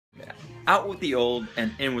Out with the old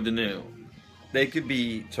and in with the new. They could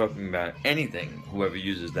be talking about anything, whoever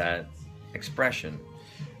uses that expression.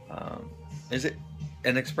 Is it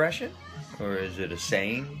an expression? Or is it a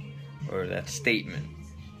saying? Or that statement?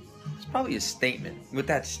 It's probably a statement. With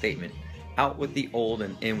that statement, out with the old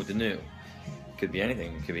and in with the new. It could be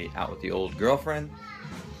anything. It could be out with the old girlfriend,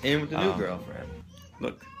 in with the new girlfriend.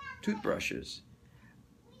 Look, toothbrushes.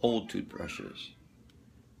 Old toothbrushes.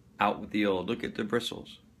 Out with the old. Look at the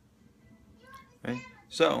bristles. Right?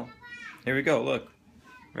 So, here we go. Look.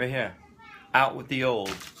 Right here. Out with the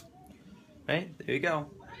old. Right? There you go.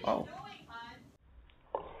 Oh.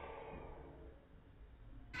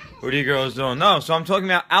 What are you girls doing? No, so I'm talking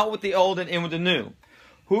about out with the old and in with the new.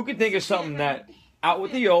 Who could think of something that out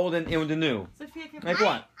with the old and in with the new? Like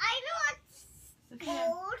what? I know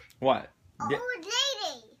old. What? Old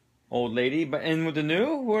lady. Old lady, but in with the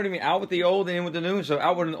new? What do you mean? Out with the old and in with the new? So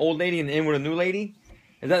out with an old lady and in with a new lady?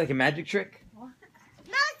 Is that like a magic trick? No,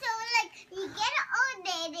 so like you get an old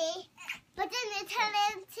lady, but then you turn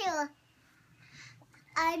into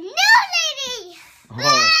a new lady.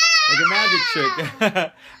 Oh, like a magic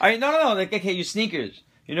trick. Alright, no. Like, okay, your sneakers.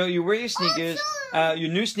 You know, you wear your sneakers. Your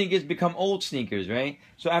new sneakers become old sneakers, right?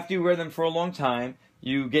 So after you wear them for a long time,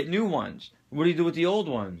 you get new ones. What do you do with the old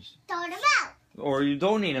ones? Throw them out. Or you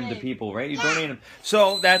donate them to people, right? You donate them.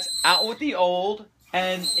 So that's out with the old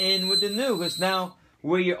and in with the new. Because now,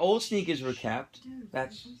 where your old sneakers were kept,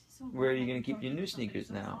 that's where you're going to keep your new sneakers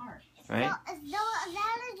now. Right?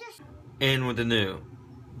 In with the new.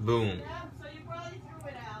 Boom.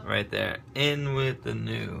 Right there. In with the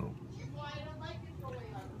new.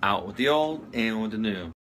 Out with the old, in with the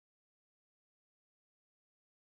new.